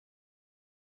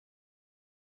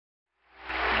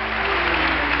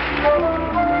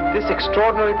This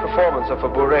extraordinary performance of a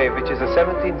bouree, which is a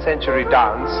 17th century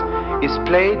dance, is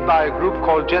played by a group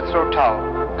called JETHRO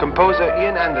Tull, composer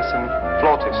Ian Anderson,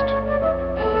 flautist.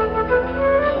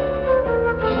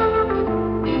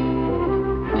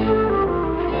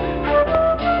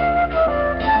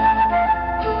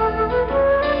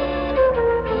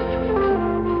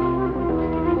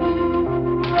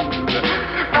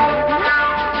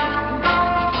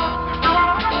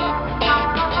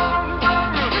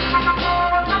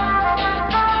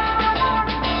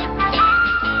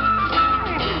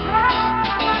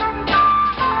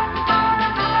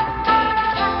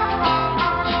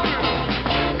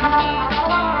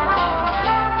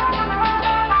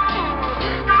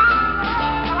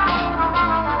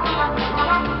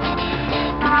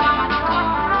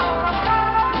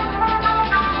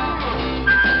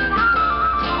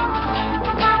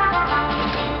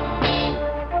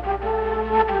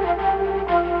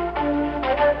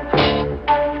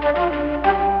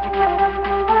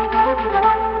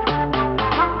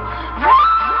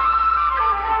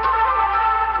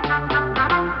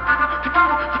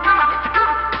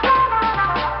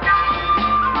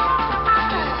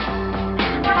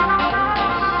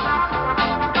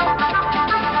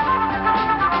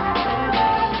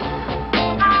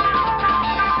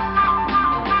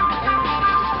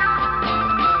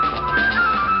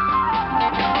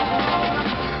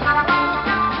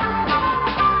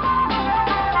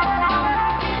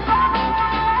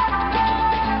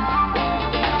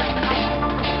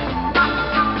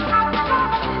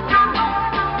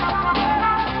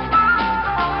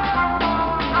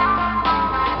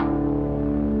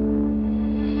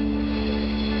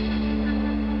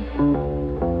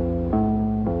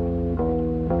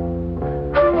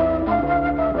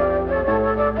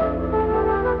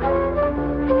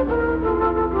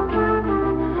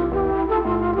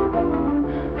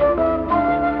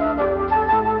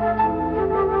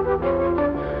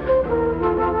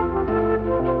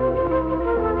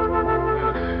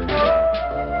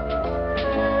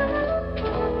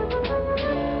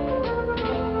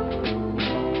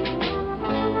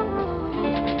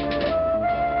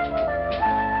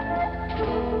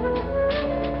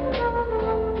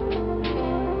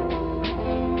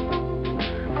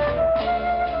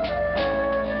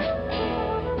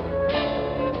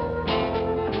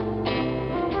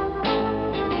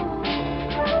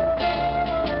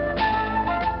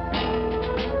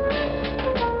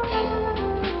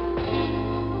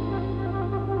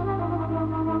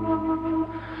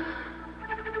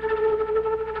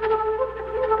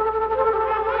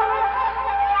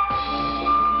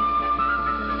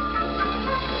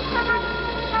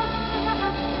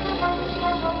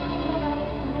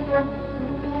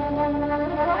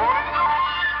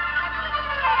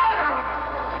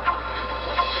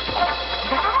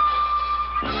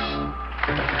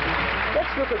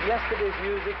 Look at yesterday's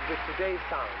music with today's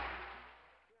sound.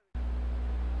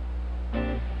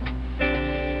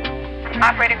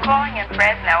 Operator calling in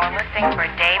Fresno enlisting for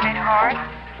David Hart.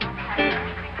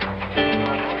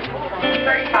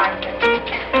 35.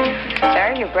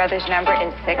 Sir, your brother's number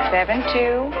is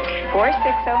 672-4609.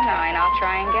 I'll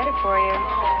try and get it for you.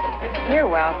 You're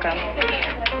welcome.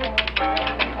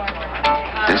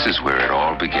 This is where it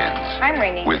all begins. I'm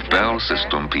ringing. With Bell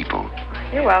System people.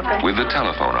 You're welcome. With the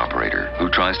telephone operator who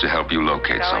tries to help you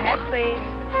locate someone. Go ahead,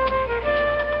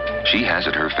 please. She has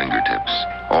at her fingertips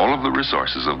all of the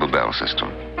resources of the Bell System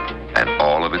and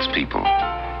all of its people.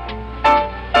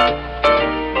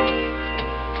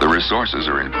 The resources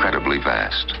are incredibly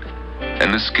vast,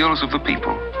 and the skills of the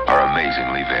people are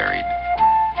amazingly varied.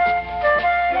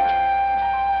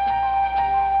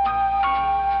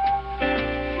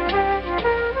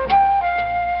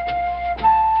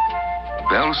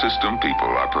 Bell System people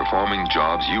are performing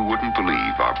jobs you wouldn't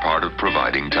believe are part of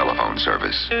providing telephone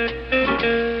service.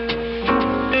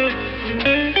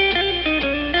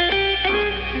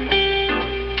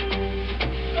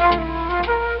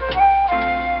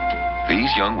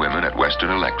 These young women at Western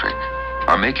Electric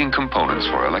are making components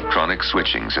for electronic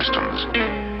switching systems.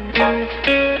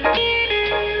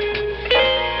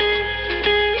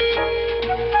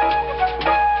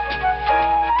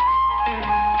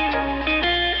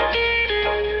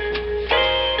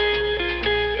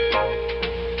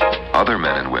 Other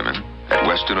men and women at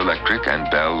Western Electric and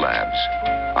Bell Labs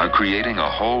are creating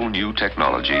a whole new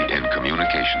technology in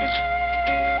communications.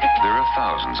 There are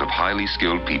thousands of highly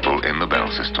skilled people in the Bell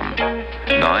System,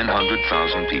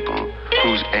 900,000 people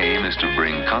whose aim is to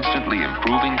bring constantly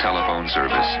improving telephone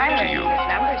service to you. This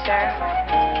number, sir.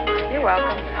 You're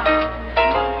welcome.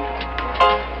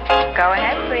 Go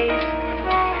ahead, please.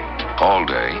 All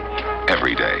day,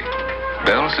 every day.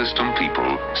 Bell System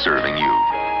people serving you.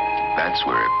 That's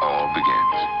where it all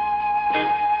begins.